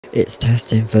It's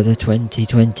testing for the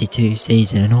 2022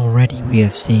 season, and already we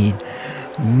have seen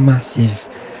massive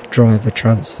driver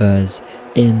transfers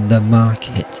in the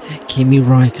market. Kimi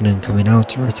Raikkonen coming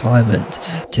out of retirement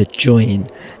to join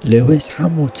Lewis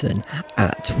Hamilton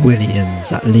at Williams.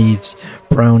 That leaves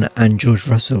Brown and George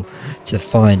Russell to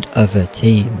find other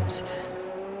teams.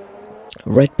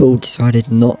 Red Bull decided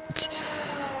not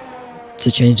to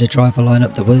change the driver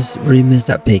lineup. There was rumours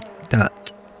that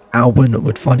Albon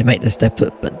would finally make the step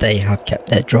up, but they have kept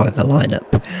their driver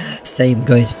lineup. Same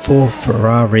goes for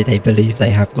Ferrari. They believe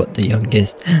they have got the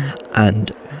youngest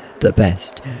and the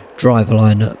best driver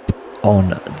lineup on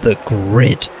the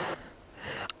grid.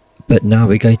 But now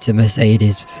we go to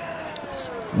Mercedes.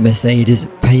 Mercedes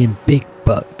paying big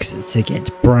bucks to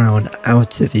get Brown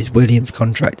out of his Williams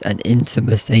contract and into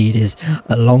Mercedes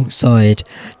alongside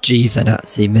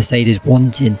Giovinazzi. Mercedes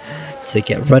wanting to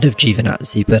get rid of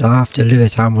Giovinazzi, but after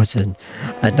Lewis Hamilton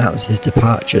announced his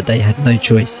departure, they had no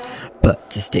choice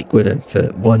but to stick with him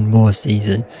for one more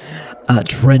season.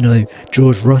 At Renault,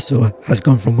 George Russell has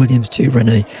gone from Williams to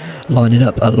Renault, lining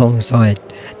up alongside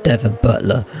Devon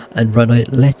Butler, and Renault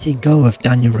letting go of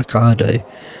Daniel Ricciardo.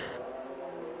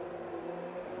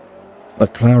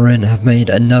 McLaren have made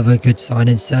another good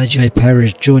signing, Sergio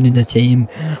Perez joining the team,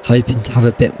 hoping to have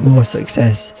a bit more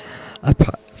success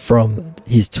apart from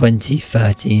his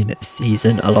 2013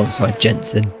 season alongside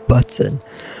Jenson Button.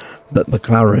 But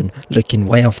McLaren looking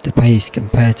way off the pace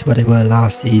compared to where they were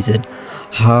last season.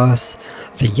 Haas,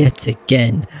 for yet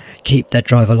again, keep their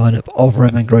driver lineup of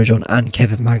Romain Grosjean and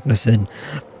Kevin Magnussen,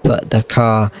 but the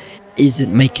car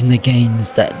isn't making the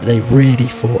gains that they really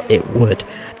thought it would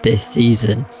this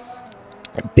season.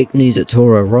 Big news at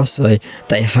Toro Rosso,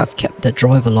 they have kept their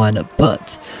driver lineup,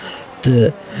 but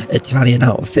the Italian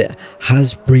outfit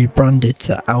has rebranded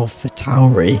to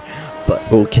AlphaTauri,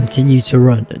 but will continue to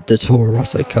run the Toro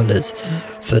Rosso colours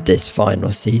for this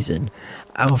final season.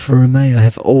 Alfa Romeo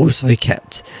have also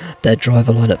kept their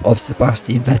driver lineup of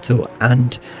Sebastian Vettel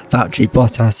and Valtteri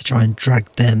Bottas to try and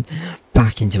drag them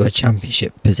back into a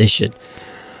championship position.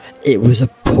 It was a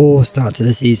poor start to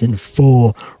the season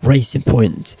for Racing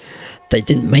Point. They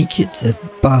didn't make it to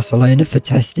Barcelona for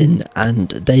testing, and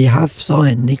they have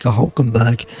signed Nico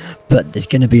Hülkenberg, but it's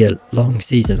going to be a long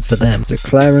season for them.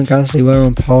 Leclerc and Gasly were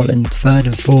on pole, and third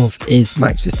and fourth is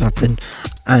Max Verstappen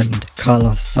and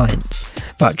Carlos Sainz.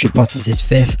 Valtteri Bottas is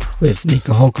fifth, with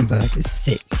Nico Hülkenberg is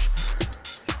sixth.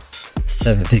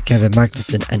 Seventh is Kevin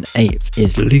Magnussen, and eighth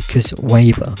is Lucas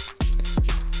Weber.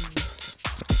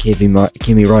 Kimi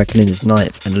Raikkonen is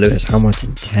 9th and Lewis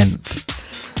Hamilton 10th.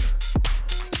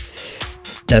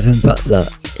 Devon Butler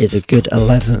is a good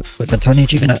 11th with Antonio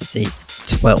Giovinazzi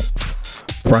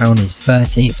 12th. Brown is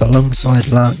 13th alongside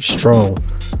Lance Stroll.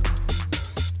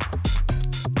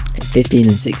 15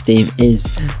 and 16 is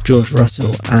George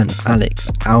Russell and Alex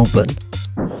Albon.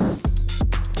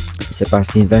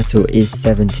 Sebastian Vettel is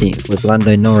 17th with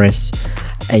Lando Norris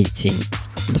 18th.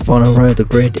 The final row of the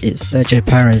grid is Sergio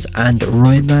Perez and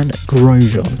Romain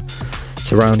Grosjean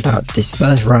to round out this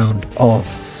first round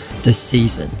of the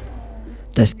season.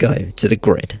 Let's go to the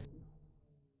grid.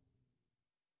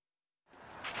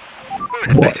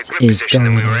 What is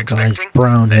going on, guys?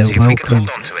 Brown here. Welcome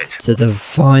to the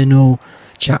final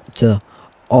chapter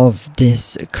of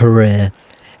this career.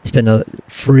 It's been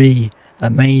 3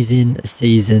 amazing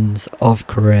seasons of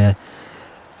career.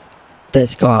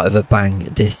 Let's go out of a bang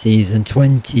this season.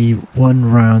 21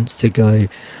 rounds to go.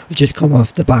 We've just come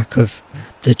off the back of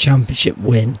the championship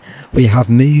win. We have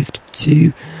moved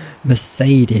to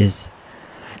Mercedes.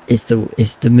 It's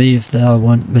the move that I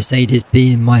want. Mercedes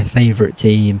being my favourite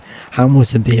team,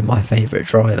 Hamilton being my favourite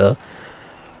driver.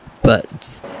 But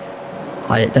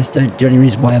that's the only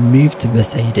reason why I moved to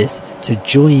Mercedes, to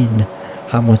join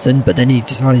Hamilton, but then he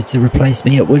decided to replace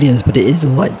me at Williams. But it is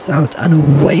lights out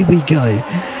and away we go.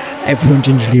 Everyone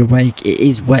gingerly awake. It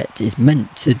is wet. It's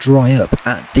meant to dry up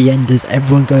at the end as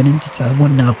everyone going into turn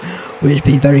 1 now. We're just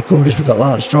being very cautious. We've got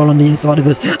Lance Stroll on the inside of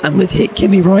us, and we've hit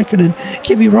Kimi Raikkonen.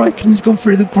 Kimi Raikkonen's gone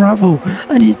through the gravel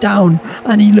and he's down,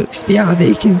 and he looks to be out of it.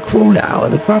 He can crawl it out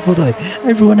of the gravel though.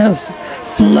 Everyone else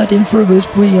flooding through us.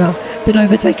 We are been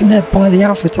overtaken there by the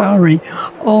AlphaTauri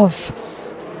of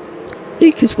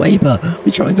Lucas Weber.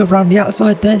 We try and go around the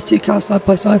outside. There's 2 cars side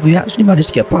by side. We actually managed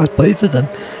to get past both of them.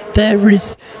 There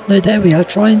we are,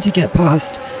 trying to get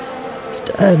past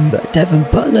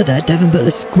Devon Butler there. Devon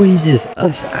Butler squeezes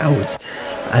us out,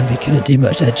 and we couldn't do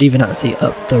much there. Giovinazzi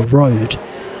up the road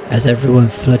as everyone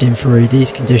flooding through.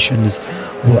 These conditions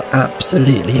were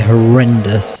absolutely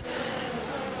horrendous.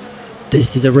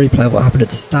 This is a replay of what happened at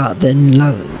the start. Then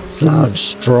Lance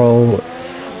Stroll,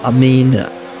 I mean,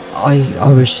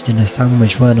 I was just in a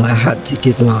sandwich, weren't I? I had to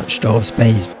give Lance Stroll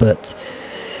space, but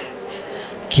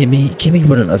Kimi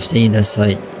wouldn't have seen us, so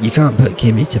you can't put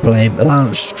Kimi to blame.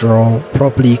 Lance Stroll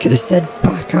probably could have said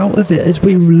back out of it, as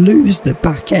we lose the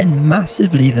back end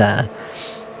massively there.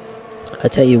 I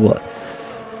tell you what,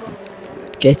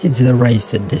 get into the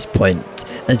race at this point,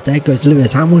 as there goes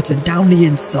Lewis Hamilton down the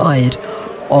inside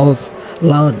of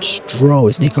Lance Stroll.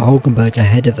 It's Nico Hülkenberg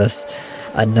ahead of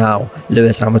us, and now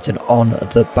Lewis Hamilton on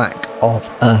the back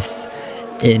of us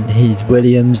in his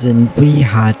Williams, and we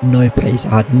had no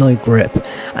pace, I had no grip,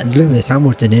 and Lewis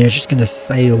Hamilton here is just going to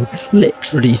sail,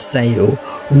 literally sail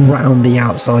round the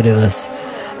outside of us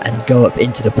and go up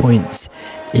into the points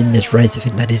in this race. I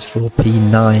think that is for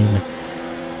P9.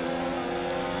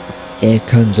 Here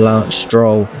comes Lance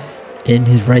Stroll in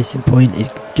his racing point. He's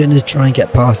going to try and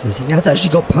get past us. He has actually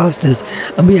got past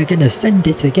us, and we are going to send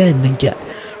it again and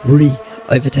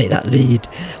overtake that lead,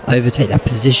 overtake that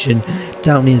position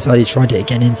down the inside. He tried it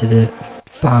again into the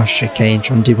fast chicane,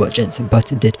 trying to do what Jenson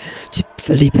Button did to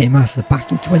Felipe Massa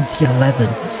back in 2011,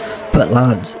 but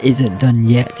Lance isn't done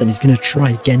yet, and he's going to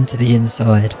try again to the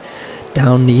inside.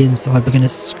 Down the inside, we're going to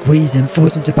squeeze him,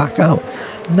 force him to back out.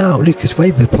 Now Lucas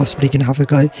Weber possibly going to have a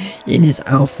go in his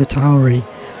AlphaTauri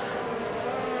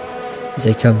as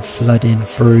they come flooding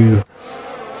through.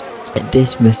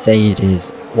 This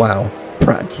Mercedes, wow,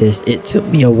 practice. It took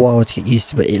me a while to get used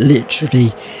to it.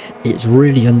 It's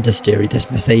really understeery,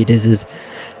 this Mercedes, as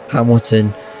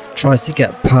Hamilton tries to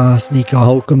get past Nico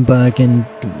Hülkenberg and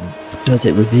does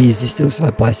it with ease. He's still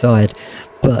side by side,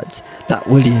 but that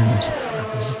Williams,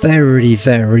 very,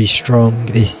 very strong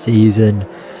this season.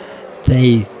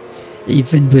 They,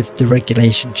 even with the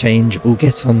regulation change, we'll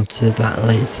get onto that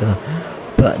later,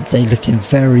 but they're looking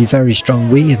very, very strong.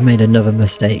 We have made another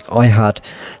mistake. I had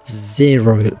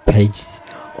zero pace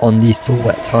on these full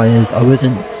wet tyres. Obviously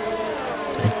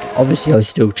I was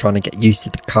still trying to get used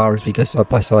to the car as we go side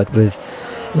by side with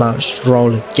Lance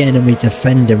Stroll again, and we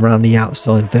defend him around the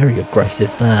outside, very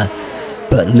aggressive there.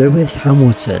 But Lewis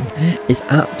Hamilton is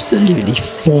absolutely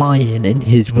flying in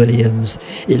his Williams.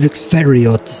 It looks very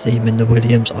odd to see him in the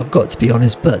Williams, I've got to be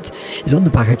honest, but he's on the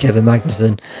back of Kevin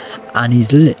Magnussen, and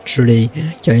he's literally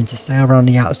going to sail around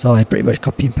the outside, pretty much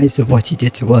copy and paste of what he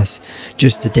did to us,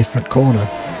 just a different corner.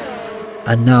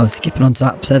 And now skipping on to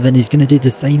lap 7, he's going to do the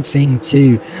same thing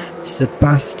to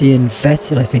Sebastian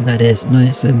Vettel, I think that is. No,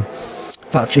 it's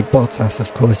Valtteri Bottas,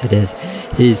 of course it is.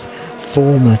 His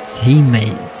former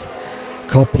teammate.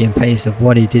 Copy and paste of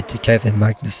what he did to Kevin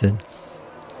Magnussen.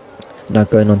 Now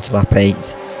going on to lap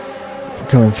 8,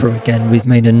 going through again, we've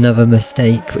made another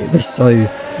mistake. It was so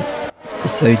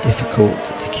difficult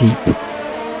to keep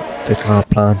the car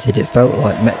planted. It felt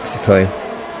like Mexico,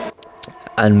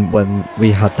 and when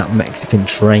we had that Mexican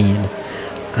train,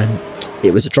 and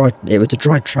it was a dry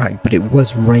track, but it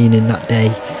was raining that day,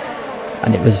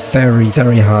 and it was very,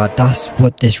 very hard. That's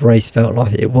what this race felt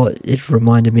like. It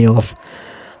reminded me of.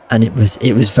 And it was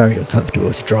very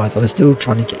uncomfortable to drive. I was still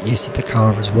trying to get used to the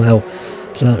car as well.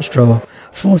 So Lance Stroll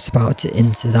thought about it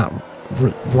into that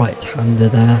right-hander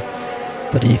there,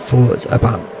 but he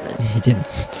didn't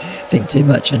think too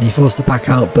much, and he forced to back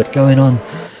out. But going on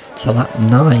to lap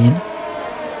 9,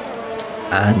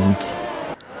 and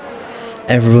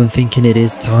everyone thinking it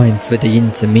is time for the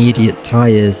intermediate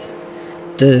tyres.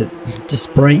 The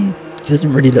spray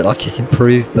doesn't really look like it's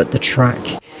improved, but the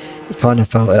track, it kind of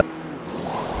felt it.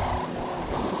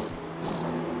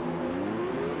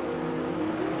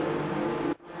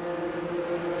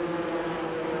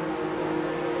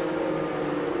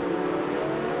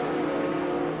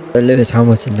 Lewis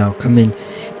Hamilton now coming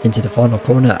into the final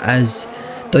corner as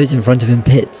those in front of him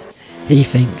pit. He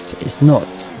thinks it's not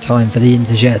time for the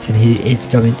inters yet, and he is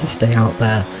going to stay out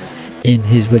there in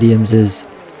his Williams as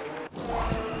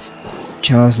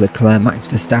Charles Leclerc, Max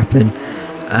Verstappen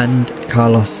and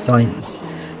Carlos Sainz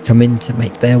come in to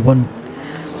make their one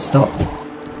stop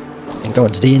and go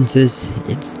on to the inters.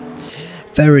 It's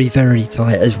very, very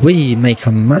tight as we make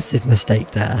a massive mistake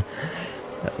there.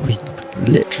 We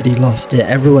literally lost it.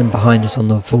 Everyone behind us on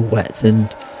the full wets,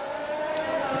 and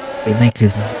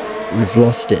we've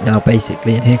lost it now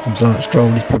basically. And here comes Lance Stroll.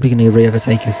 He's probably going to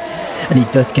re-overtake us, and he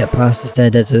does get past us there.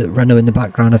 There's a Renault in the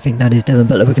background. I think that is Devon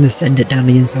Butler. We're going to send it down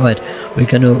the inside. We're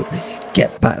going to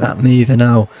get back that move, and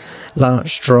now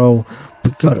Lance Stroll,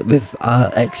 we got it with our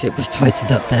exit was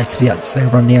tightened up there because we had to sail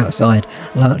around the outside.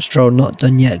 Lance Stroll not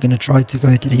done yet, going to try to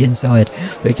go to the inside.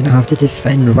 We're going to have to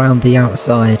defend around the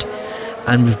outside,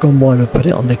 and we've gone wide and put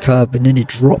it on the curb, and then he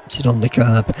dropped it on the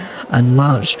curb, and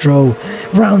Lance Stroll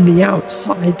round the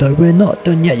outside. Though we're not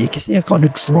done yet, you can see a kind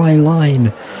of dry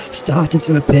line starting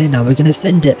to appear now. We're going to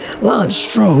send it. Lance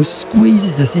Stroll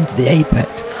squeezes us into the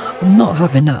apex. I'm not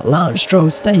having that. Lance Stroll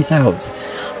stays out,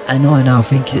 and I now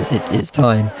think it's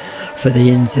time for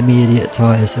the intermediate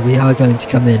tyre. So we are going to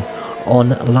come in on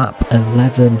lap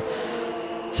 11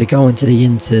 to go into the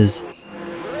inters.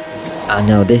 And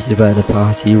now this is where the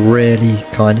party really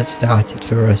kind of started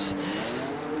for us,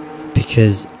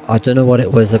 because I don't know what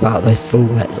it was about those full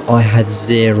wets. I had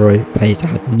zero pace, I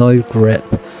had no grip,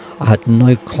 I had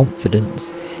no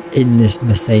confidence in this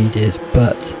Mercedes,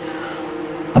 but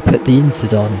I put the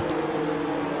inters on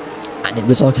and it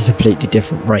was like a completely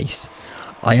different race.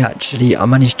 I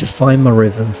managed to find my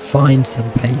rhythm, find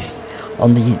some pace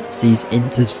on these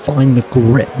inters, find the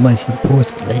grip most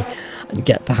importantly, and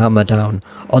get the hammer down.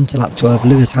 Onto lap 12,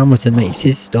 Lewis Hamilton makes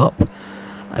his stop,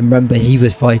 and remember he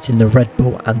was fighting the Red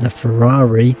Bull and the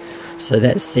Ferrari, so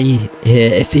let's see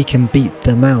here if he can beat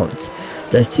them out.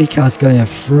 There's two cars going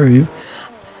through.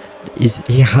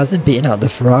 He hasn't beaten out the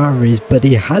Ferraris, but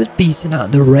he has beaten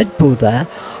out the Red Bull there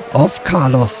of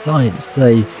Carlos Sainz,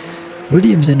 so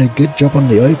Williams doing a good job on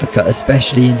the overcut,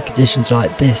 especially in conditions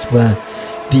like this where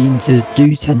the inters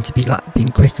do tend to be lapping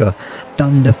quicker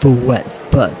than the full wets.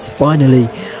 But finally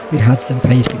we had some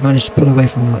pace, we managed to pull away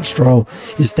from Lance Stroll,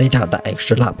 who stayed out that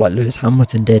extra lap like Lewis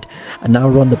Hamilton did, and now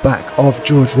we're on the back of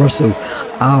George Russell,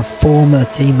 our former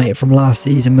teammate from last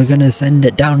season. We're going to send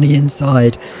it down the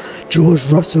inside. George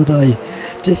Russell though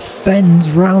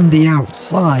defends round the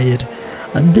outside,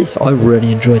 and I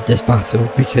really enjoyed this battle,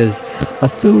 because I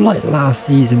feel like last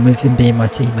season with him being my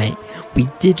teammate, we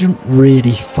didn't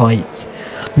really fight.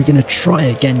 We're going to try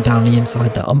again down the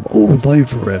inside there. I'm all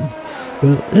over him.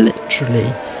 Well, literally,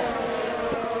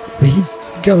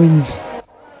 he's going,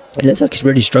 it looks like he's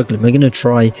really struggling. We're going to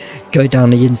try go down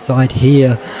the inside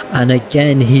here, and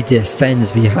again he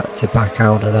defends. We had to back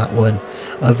out of that one,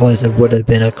 otherwise there would have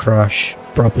been a crash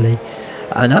probably.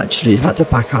 And actually we've had to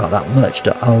back out that much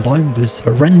that our line was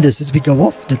horrendous as we go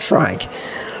off the track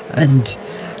and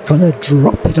kind of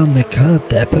drop it on the curb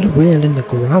there, put a wheel in the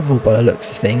gravel by the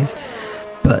looks of things.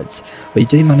 But we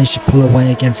do manage to pull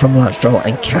away again from Lance Stroll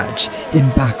and catch him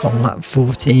back on lap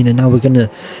 14, and now we're going to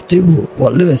do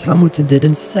what Lewis Hamilton did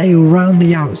and sail round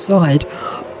the outside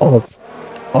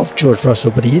of George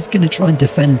Russell, but he is going to try and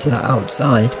defend to that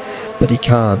outside, but he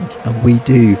can't, and we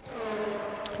do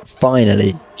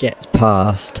finally get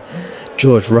past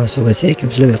George Russell as here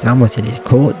comes Lewis Hamilton. He's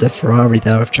caught the Ferrari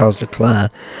there of Charles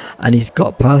Leclerc, and he's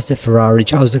got past the Ferrari.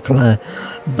 Charles Leclerc,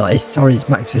 it's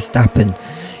Max Verstappen,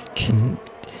 can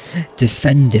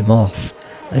defend him off,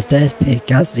 as there's Pierre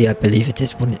Gasly, I believe it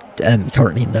is,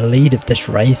 currently in the lead of this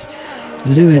race.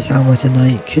 Lewis Hamilton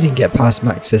though couldn't get past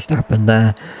Max Verstappen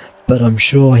there, but I'm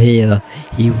sure here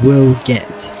he will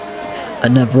get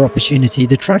another opportunity.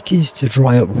 The track is to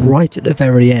dry up right at the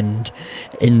very end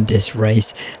in this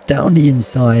race, down the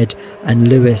inside, and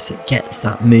Lewis gets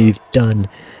that move done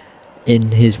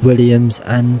in his Williams.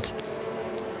 And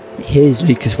here's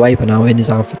Lucas Weber now in his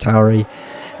AlphaTauri.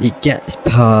 He gets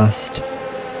past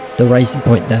the racing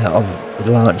point there of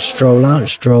Lance Stroll.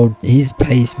 Lance Stroll, his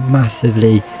pace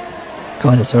massively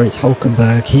it's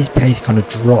Hulkenberg, his pace kind of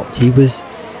dropped. He was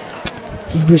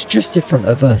just in front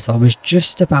of us. I was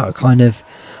just about kind of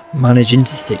managing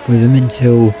to stick with him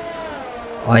until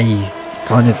I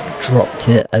kind of dropped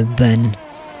it, and then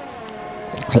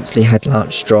constantly had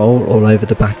Lance Stroll all over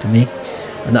the back of me,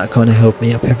 and that kind of held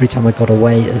me up every time I got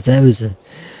away, as there was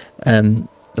a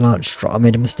Lance Stroll, I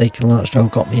made a mistake and Lance Stroll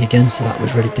got me again, so that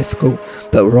was really difficult.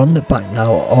 But we're on the back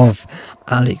now of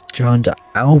Alexander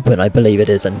Albon, I believe it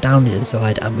is, and down the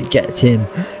inside, and we get him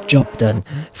job done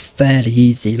fairly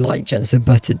easy, like Jenson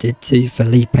Button did to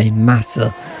Felipe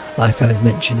Massa, like I was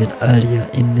mentioning earlier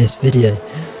in this video.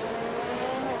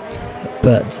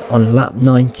 But on lap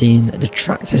 19, the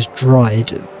track has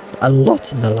dried a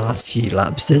lot in the last few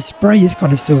laps. The spray is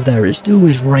kind of still there, it still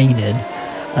is raining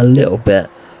a little bit,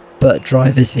 but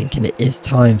drivers thinking it is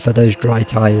time for those dry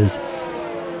tyres.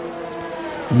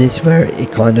 And this is where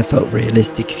it kind of felt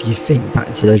realistic if you think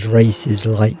back to those races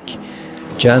like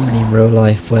Germany in real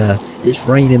life, where it's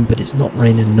raining but it's not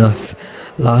raining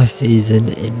enough. Last season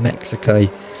in Mexico.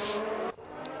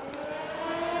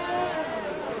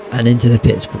 And into the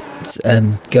pits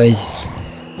goes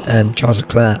Charles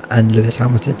Leclerc and Lewis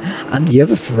Hamilton and the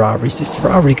other Ferrari. So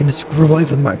Ferrari going to screw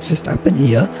over Max Verstappen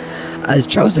here as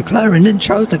Charles Leclerc, and then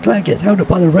Charles Leclerc gets held up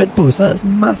by the Red Bull, so that's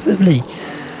massively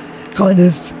kind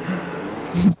of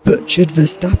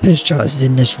Verstappen's chances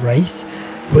in this race.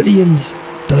 Williams,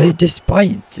 though,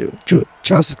 despite Charles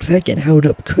Charles Leclerc getting held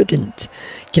up, couldn't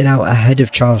get out ahead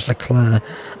of Charles Leclerc,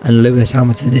 and Lewis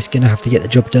Hamilton is going to have to get the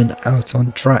job done out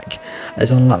on track,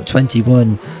 as on lap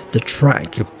 21 the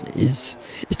track is,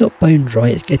 it's not bone dry,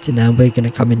 it's getting there. We're going to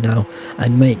come in now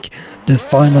and make the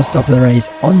final stop of the race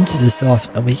onto the softs,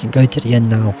 and we can go to the end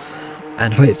now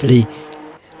and hopefully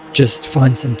just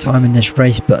find some time in this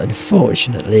race. But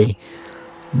unfortunately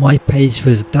my pace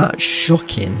was that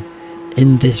shocking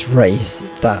in this race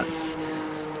that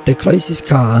the closest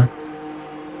car,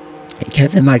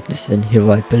 Kevin Magnussen, who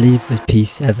I believe was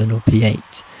P7 or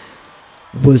P8,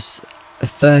 was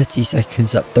 30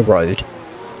 seconds up the road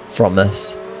from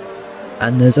us,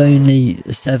 and there's only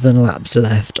 7 laps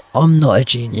left. I'm not a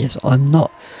genius, I'm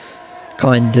not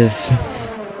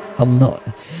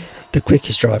the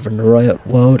quickest driver in the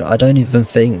world. I don't even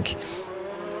think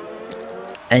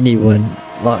anyone,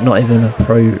 like not even a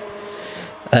pro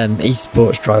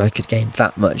esports driver, could gain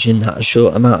that much in that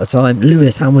short amount of time.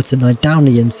 Lewis Hamilton though down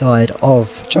the inside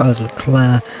of Charles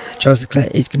Leclerc. Charles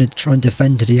Leclerc is going to try and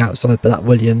defend to the outside, but that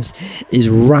Williams is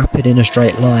rapid in a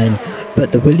straight line.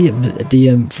 But the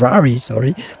Ferrari,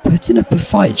 putting up a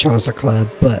fight, Charles Leclerc,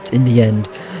 but in the end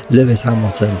Lewis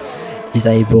Hamilton is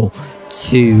able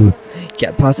to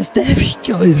get past us. There he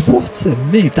goes, what a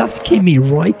move. That's Kimi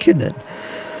Raikkonen.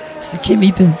 So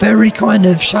Kimi been very kind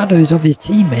of shadows of his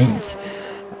teammates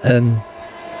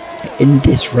in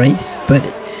this race, but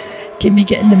Kimi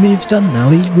getting the moves done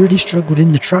now. He really struggled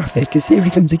in the traffic, because here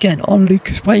he comes again on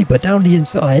Lucas Weber down the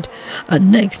inside,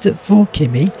 and next up for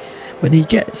Kimi, when he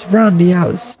gets round the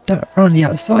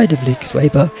outside of Lucas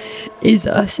Weber, is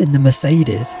us in the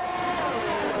Mercedes,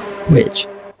 which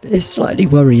is slightly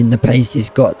worrying the pace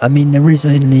he's got. I mean, there is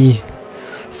only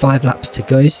 5 laps to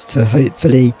go, so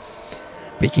hopefully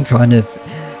we can kind of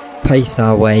pace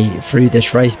our way through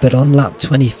this race. But on lap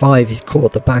 25 he's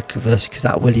caught the back of us, because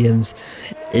that Williams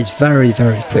is very,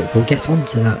 very quick. We'll get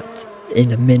onto that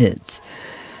in a minute.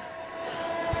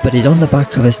 But he's on the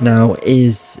back of us now,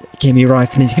 is Kimi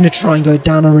Raikkonen. He's going to try and go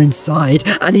down our inside,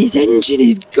 and his engine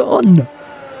is gone.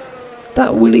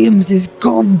 That Williams is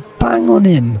gone, bang on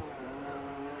him.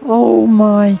 Oh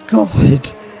my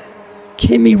god.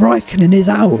 Kimi Raikkonen is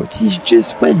out. He's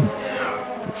just went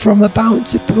from about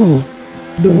to pull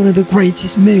one of the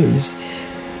greatest moves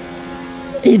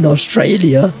in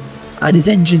Australia, and his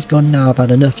engine's gone. Now I've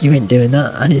had enough, you ain't doing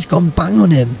that, and it's gone bang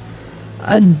on him.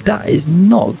 And that is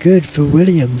not good for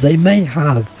Williams. They may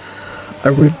have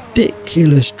a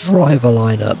ridiculous driver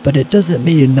lineup, but it doesn't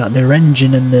mean that their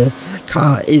engine and the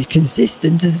car is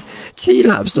consistent, as 2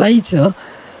 laps later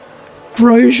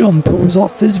Grosjean pulls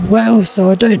off as well. So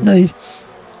I don't know,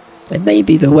 it may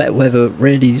be the wet weather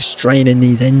really straining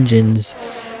these engines,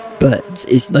 but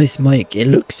it's no smoke. It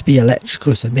looks to be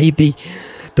electrical, so maybe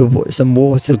some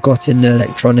water got in the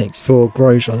electronics for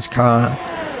Grosjean's car.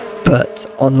 But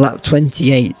on lap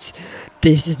 28,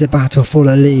 this is the battle for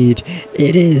the lead.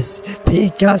 It is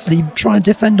Pierre Gasly trying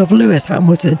to fend off Lewis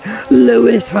Hamilton.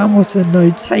 Lewis Hamilton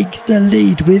though takes the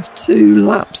lead with 2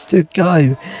 laps to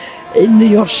go in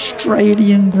the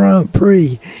Australian Grand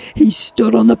Prix. He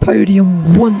stood on the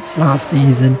podium once last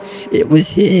season. It was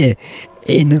here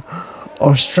in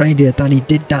Australia that he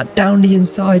did that. Down the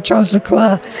inside, Charles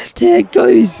Leclerc. There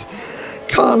goes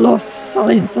Carlos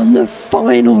Sainz on the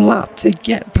final lap to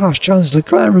get past Charles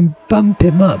Leclerc and bump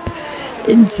him up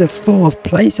into 4th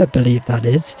place, I believe that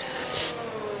is.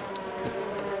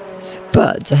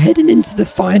 But heading into the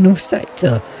final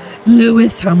sector,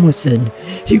 Lewis Hamilton,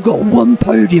 who got 1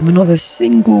 podium and not a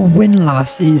single win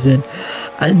last season,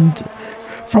 and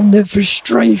from the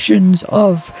frustrations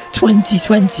of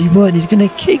 2021, he's going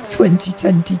to kick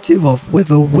 2022 off with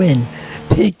a win.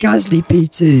 Pierre Gasly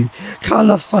P2,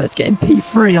 Carlos Sainz getting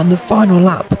P3 on the final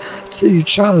lap to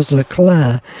Charles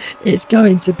Leclerc. It's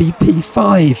going to be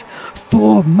P5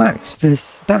 for Max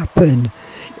Verstappen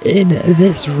in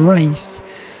this race.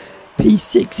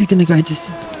 P6 is going to go to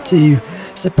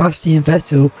Sebastian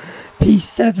Vettel.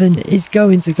 P7 is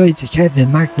going to go to Kevin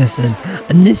Magnussen,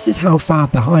 and this is how far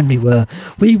behind we were.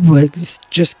 We were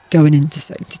just going into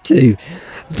sector 2.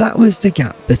 That was the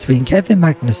gap between Kevin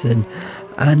Magnussen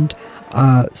and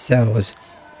ourselves.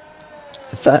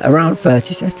 For around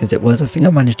 30 seconds it was. I think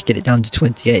I managed to get it down to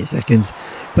 28 seconds,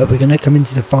 but we're going to come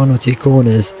into the final 2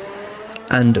 corners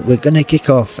and we're going to kick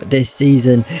off this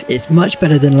season. It's much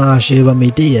better than last year when we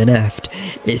DNF'd.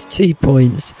 It's 2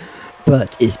 points,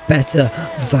 but it's better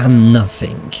than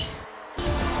nothing.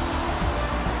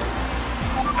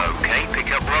 Okay,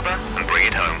 pick up rubber and bring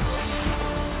it home.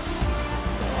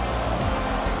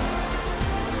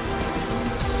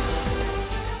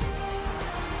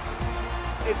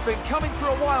 It's been coming for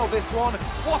a while, this one.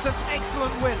 What an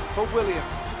excellent win for Williams.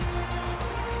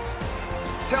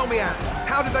 Tell me, Ant,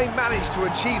 how did they manage to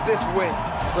achieve this win?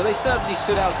 Well, they certainly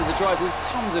stood out as a driver with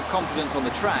tons of confidence on the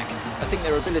track. I think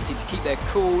their ability to keep their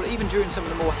cool, even during some of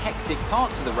the more hectic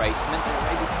parts of the race, meant they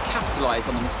were able to capitalise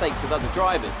on the mistakes of other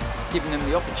drivers, giving them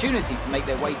the opportunity to make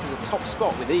their way to the top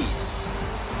spot with ease.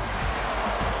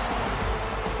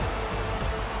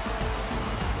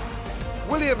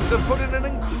 Williams have put in an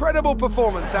incredible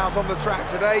performance out on the track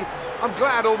today. I'm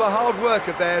glad all the hard work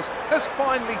of theirs has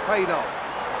finally paid off.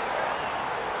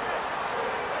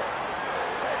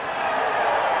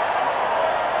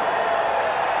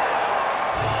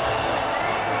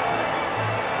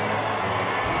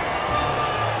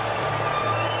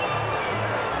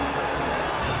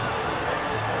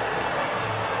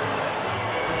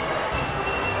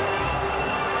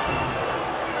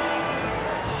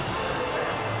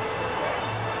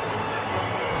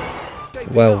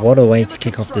 Well, what a way to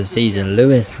kick off the season.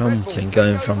 Lewis Hamilton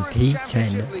going from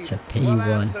P10 to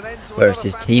P1, whereas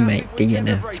his teammate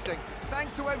DNF.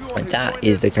 And that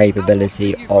is the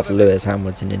capability of Lewis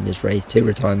Hamilton in this race. 2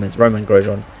 retirements, Romain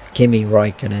Grosjean, Kimi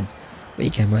Raikkonen. We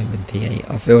came home in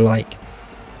P8. I feel like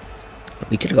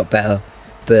we could have got better,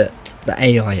 but the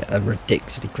AI are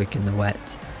ridiculously quick in the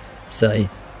wet. So,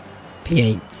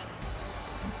 P8.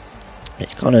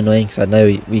 It's kind of annoying because I know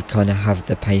we kind of have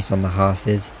the pace on the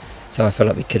Haas's. So I feel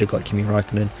like we could have got Kimi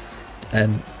Raikkonen,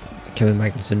 Kevin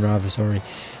Magnussen rather, sorry.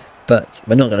 But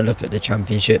we're not going to look at the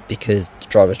championship because the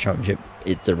Drivers' Championship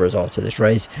is the result of this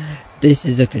race. This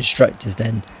is a Constructors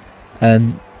then.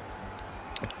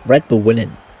 Red Bull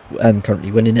winning, currently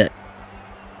winning it.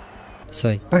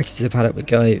 So back to the paddock we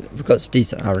go. We've got some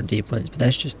decent R&D points, but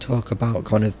let's just talk about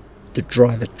kind of the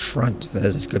driver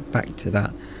transfers. Let's go back to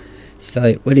that.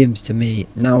 So Williams, to me,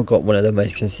 now got one of the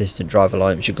most consistent driver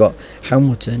lineups. You've got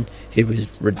Hamilton, who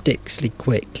is ridiculously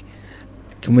quick,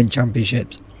 can win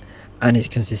championships, and is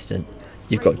consistent.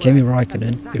 You've got Kimi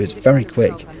Raikkonen, who is very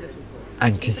quick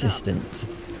and consistent.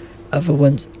 Other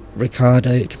ones,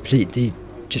 Ricciardo, completely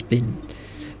just been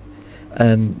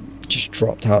just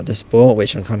dropped out of the sport,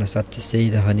 which I'm kind of sad to see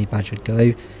the Honey Badger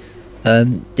go.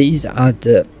 These are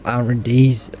the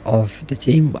R&Ds of the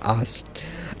team. As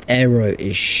Aero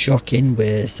is shocking,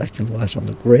 we're second worst on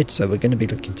the grid, so we're going to be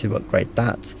looking to upgrade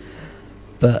that.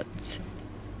 But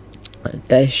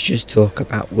let's just talk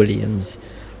about Williams.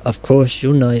 Of course,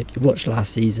 you'll know, you watched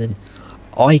last season,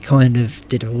 I kind of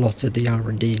did a lot of the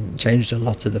R&D and changed a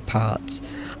lot of the parts,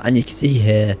 and you can see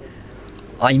here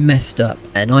I messed up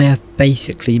and I have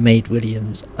basically made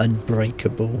Williams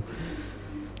unbreakable.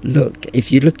 Look,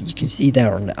 if you look, you can see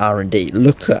there on the R&D,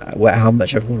 look at how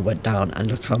much everyone went down, and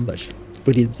look how much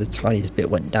Williams the tiniest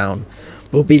bit went down.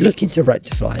 We'll be looking to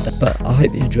rectify that, but I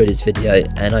hope you enjoyed this video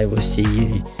and I will see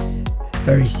you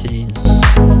very soon.